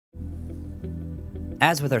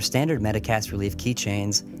As with our standard MetaCast Relief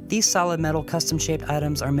keychains, these solid metal custom-shaped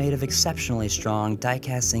items are made of exceptionally strong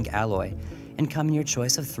die-cast zinc alloy and come in your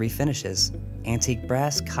choice of 3 finishes: antique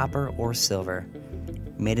brass, copper, or silver.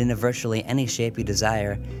 Made into virtually any shape you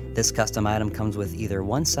desire, this custom item comes with either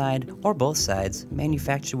one side or both sides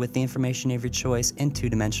manufactured with the information of your choice in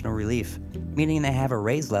 2-dimensional relief, meaning they have a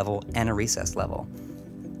raised level and a recessed level.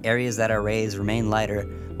 Areas that are raised remain lighter,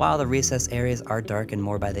 while the recessed areas are darkened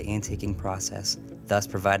more by the antiquing process, thus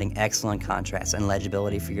providing excellent contrast and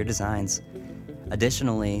legibility for your designs.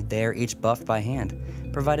 Additionally, they are each buffed by hand,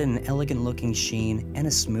 providing an elegant looking sheen and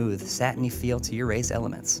a smooth, satiny feel to your raised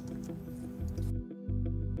elements.